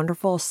that are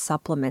wonderful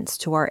supplements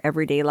to our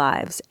everyday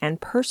lives.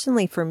 And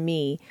personally for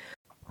me,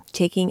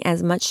 taking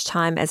as much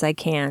time as I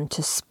can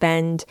to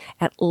spend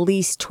at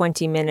least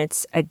 20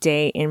 minutes a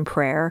day in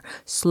prayer,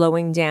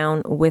 slowing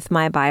down with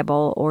my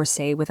Bible, or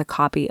say with a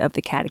copy of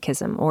the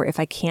Catechism, or if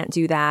I can't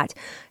do that,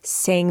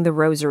 saying the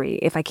Rosary.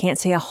 If I can't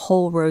say a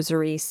whole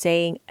Rosary,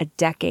 saying a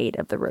decade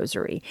of the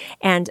Rosary.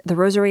 And the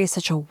Rosary is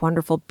such a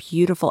wonderful,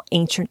 beautiful,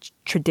 ancient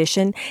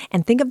tradition.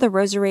 And think of the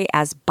Rosary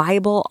as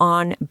Bible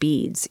on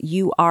beads.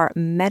 You are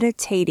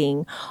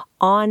meditating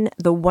on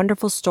the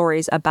wonderful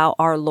stories about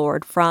our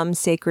Lord from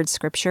sacred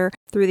scripture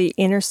through the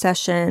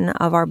intercession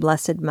of our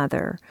Blessed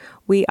Mother.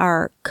 We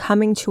are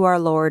coming to our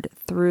Lord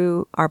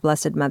through our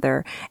Blessed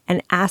Mother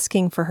and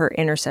asking for her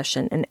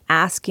intercession and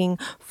asking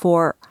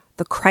for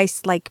the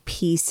Christ-like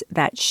peace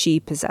that she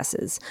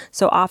possesses.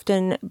 So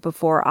often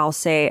before I'll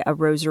say a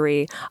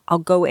rosary, I'll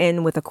go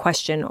in with a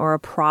question or a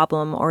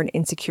problem or an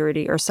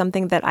insecurity or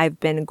something that I've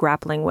been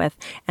grappling with,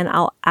 and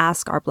I'll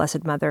ask our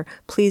Blessed Mother,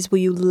 please, will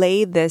you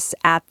lay this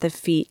at the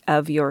feet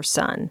of your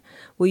Son?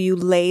 Will you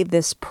lay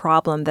this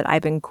problem that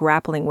I've been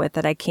grappling with,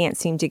 that I can't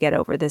seem to get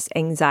over, this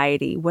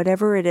anxiety,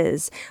 whatever it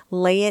is,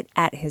 lay it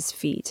at his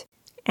feet.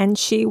 And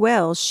she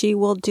will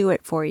do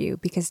it for you,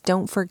 because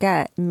don't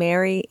forget,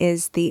 Mary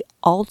is the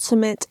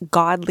ultimate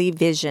godly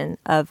vision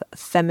of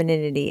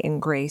femininity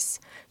and grace.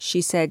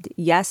 She said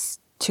yes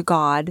to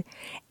God,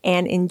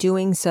 and in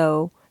doing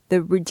so,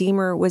 the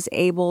Redeemer was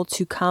able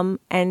to come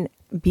and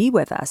be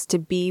with us, to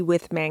be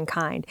with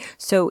mankind.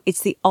 So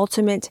it's the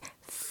ultimate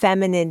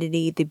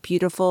femininity, the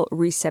beautiful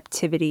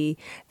receptivity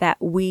that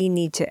we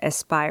need to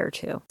aspire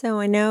to. So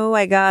I know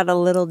I got a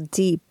little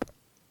deep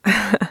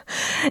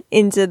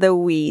into the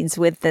weeds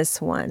with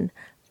this one,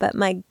 but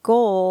my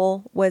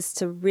goal was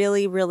to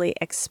really, really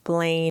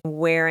explain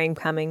where I'm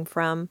coming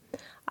from.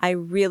 I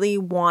really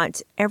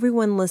want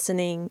everyone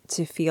listening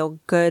to feel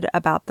good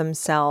about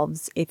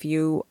themselves. If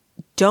you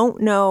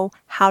don't know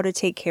how to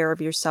take care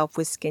of yourself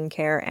with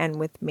skincare and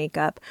with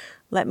makeup,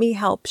 let me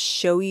help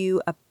show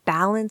you a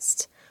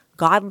balanced,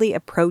 godly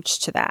approach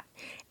to that.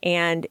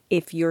 And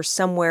if you're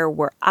somewhere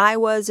where I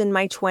was in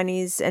my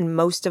 20s and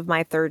most of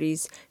my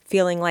 30s,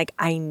 feeling like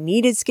I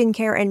needed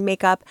skincare and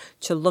makeup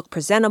to look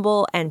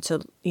presentable and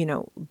to,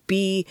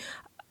 be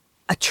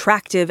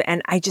attractive,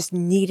 and I just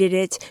needed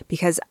it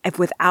because if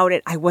without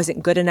it, I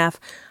wasn't good enough,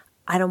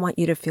 I don't want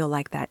you to feel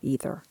like that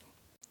either.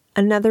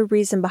 Another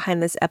reason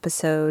behind this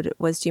episode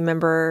was, do you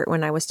remember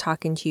when I was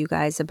talking to you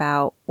guys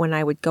about when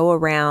I would go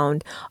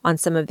around on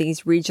some of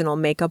these regional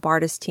makeup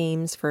artist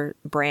teams for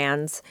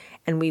brands,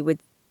 and we would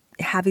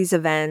have these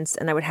events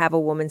and I would have a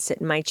woman sit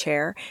in my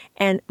chair,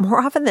 and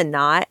more often than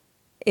not,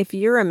 if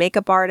you're a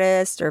makeup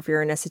artist or if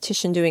you're an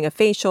esthetician doing a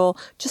facial,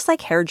 just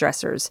like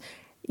hairdressers,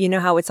 you know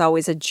how it's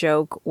always a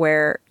joke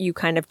where you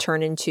kind of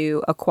turn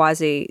into a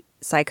quasi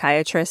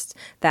psychiatrist,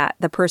 that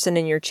the person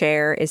in your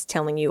chair is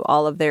telling you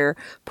all of their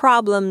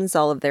problems,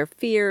 all of their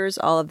fears,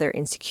 all of their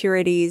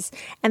insecurities.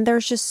 And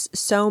there's just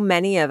so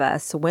many of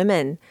us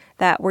women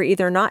that we're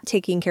either not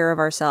taking care of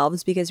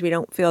ourselves because we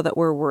don't feel that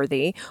we're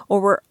worthy, or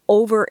we're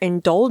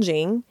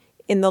overindulging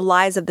in the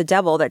lies of the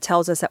devil that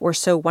tells us that we're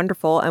so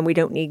wonderful and we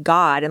don't need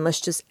God, and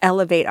let's just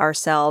elevate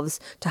ourselves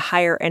to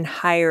higher and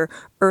higher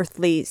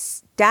earthly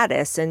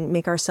status and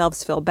make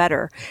ourselves feel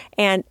better.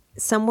 And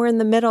somewhere in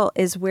the middle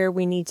is where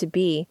we need to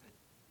be.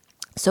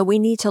 So we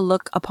need to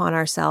look upon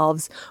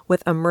ourselves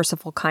with a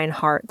merciful, kind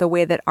heart, the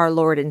way that our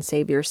Lord and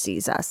Savior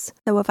sees us.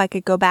 So if I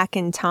could go back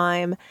in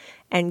time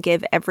and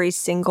give every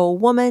single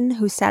woman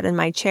who sat in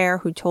my chair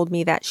who told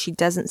me that she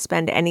doesn't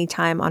spend any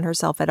time on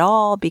herself at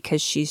all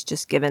because she's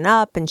just given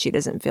up and she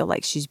doesn't feel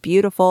like she's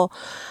beautiful,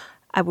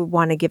 I would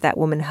want to give that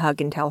woman a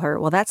hug and tell her,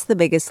 well, that's the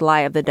biggest lie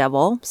of the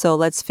devil, so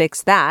let's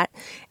fix that.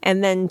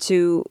 And then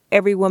to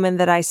every woman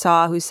that I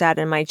saw who sat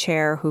in my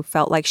chair who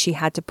felt like she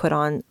had to put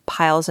on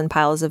piles and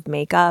piles of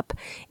makeup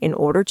in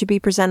order to be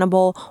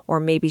presentable,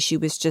 or maybe she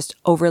was just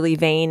overly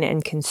vain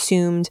and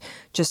consumed,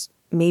 just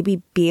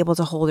maybe be able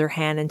to hold her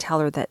hand and tell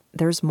her that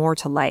there's more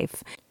to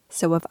life.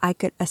 So if I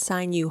could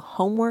assign you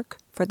homework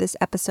for this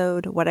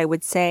episode, what I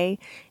would say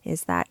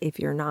is that if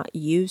you're not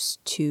used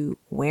to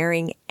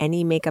wearing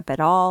any makeup at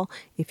all,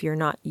 if you're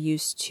not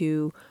used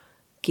to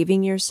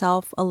giving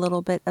yourself a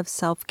little bit of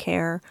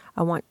self-care,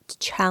 I want to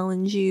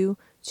challenge you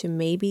to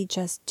maybe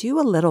just do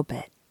a little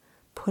bit.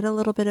 Put a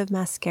little bit of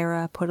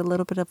mascara, put a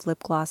little bit of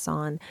lip gloss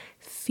on,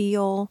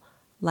 feel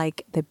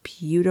like the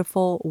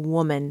beautiful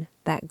woman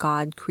that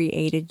God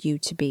created you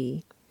to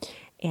be.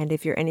 And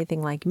if you're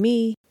anything like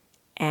me,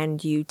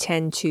 and you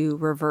tend to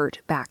revert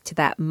back to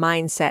that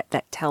mindset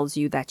that tells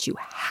you that you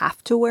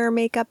have to wear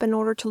makeup in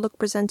order to look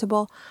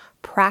presentable,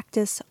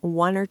 practice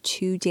 1 or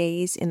 2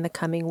 days in the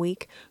coming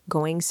week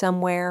going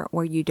somewhere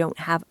where you don't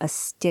have a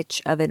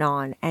stitch of it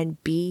on,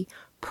 and be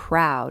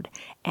proud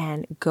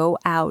and go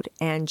out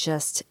and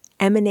just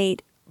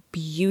emanate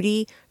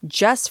beauty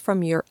just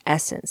from your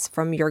essence,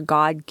 from your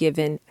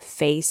God-given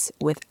face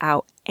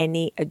without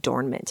any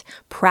adornment.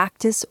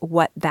 Practice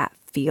what that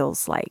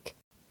feels like.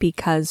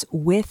 Because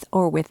with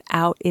or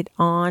without it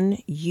on,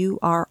 you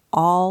are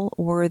all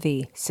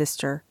worthy,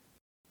 sister.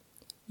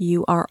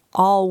 You are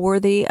all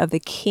worthy of the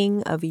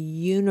King of the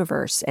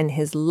universe and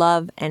his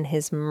love and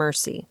his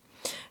mercy.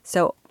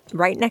 So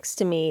right next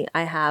to me,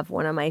 I have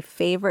one of my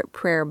favorite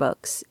prayer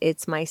books.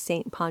 It's my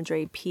St.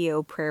 Padre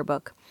Pio prayer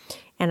book.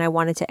 And I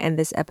wanted to end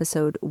this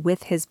episode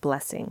with his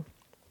blessing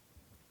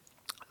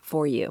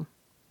for you.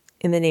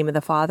 In the name of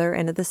the Father,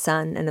 and of the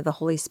Son, and of the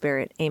Holy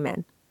Spirit.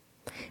 Amen.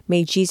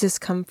 May Jesus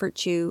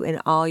comfort you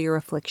in all your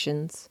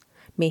afflictions.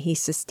 May he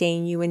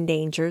sustain you in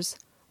dangers,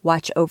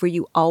 watch over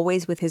you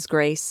always with his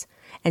grace,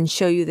 and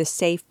show you the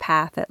safe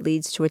path that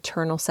leads to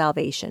eternal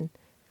salvation.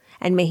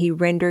 And may he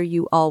render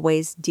you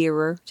always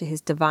dearer to his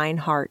divine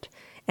heart,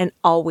 and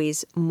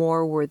always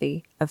more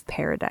worthy of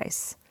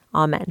paradise.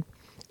 Amen.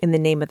 In the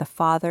name of the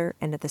Father,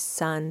 and of the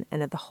Son,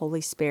 and of the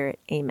Holy Spirit.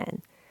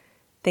 Amen.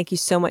 Thank you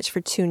so much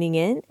for tuning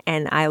in,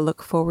 and I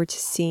look forward to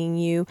seeing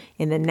you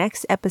in the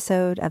next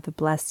episode of the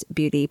Blessed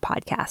Beauty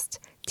Podcast.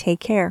 Take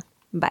care.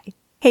 Bye.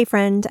 Hey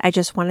friend, I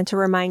just wanted to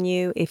remind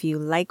you, if you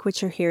like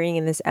what you're hearing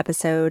in this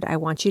episode, I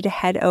want you to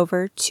head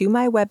over to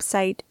my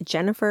website,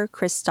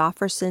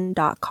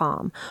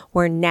 jenniferchristofferson.com,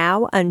 where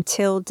now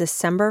until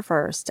December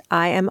 1st,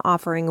 I am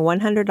offering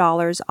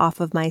 $100 off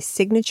of my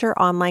signature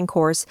online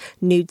course,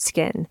 Nude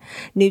Skin.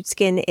 Nude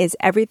Skin is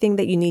everything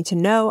that you need to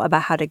know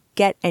about how to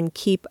get and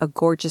keep a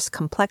gorgeous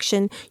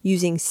complexion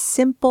using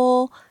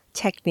simple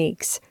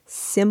techniques,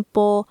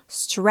 simple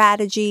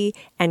strategy,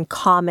 and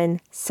common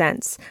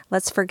sense.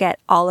 Let's forget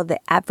all of the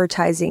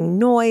advertising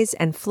noise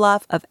and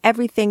fluff of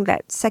everything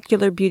that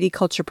secular beauty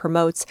culture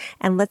promotes,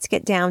 and let's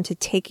get down to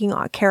taking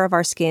care of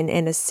our skin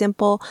in a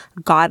simple,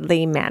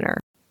 godly manner.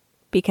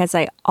 Because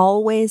I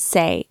always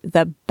say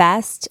the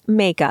best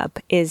makeup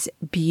is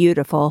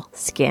beautiful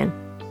skin.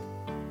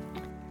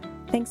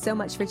 Thanks so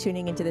much for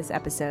tuning into this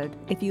episode.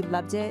 If you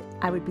loved it,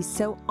 I would be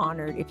so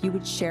honored if you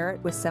would share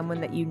it with someone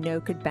that you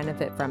know could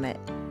benefit from it.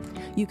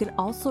 You can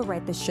also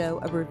write the show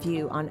a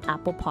review on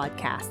Apple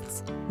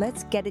Podcasts.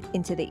 Let's get it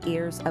into the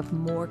ears of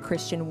more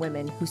Christian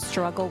women who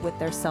struggle with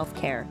their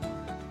self-care.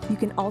 You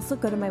can also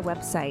go to my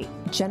website,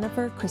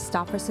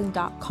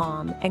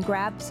 jenniferchristofferson.com, and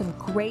grab some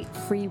great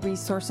free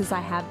resources I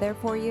have there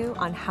for you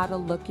on how to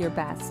look your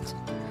best.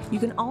 You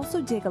can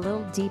also dig a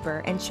little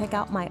deeper and check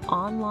out my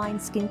online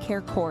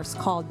skincare course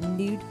called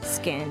Nude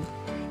Skin.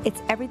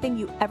 It's everything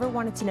you ever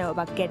wanted to know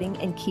about getting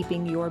and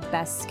keeping your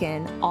best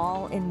skin,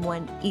 all in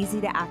one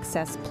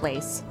easy-to-access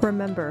place.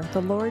 Remember,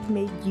 the Lord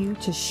made you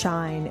to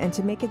shine and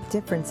to make a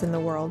difference in the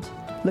world.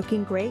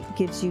 Looking great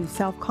gives you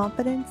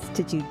self-confidence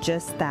to do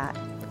just that.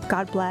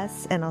 God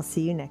bless, and I'll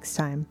see you next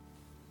time.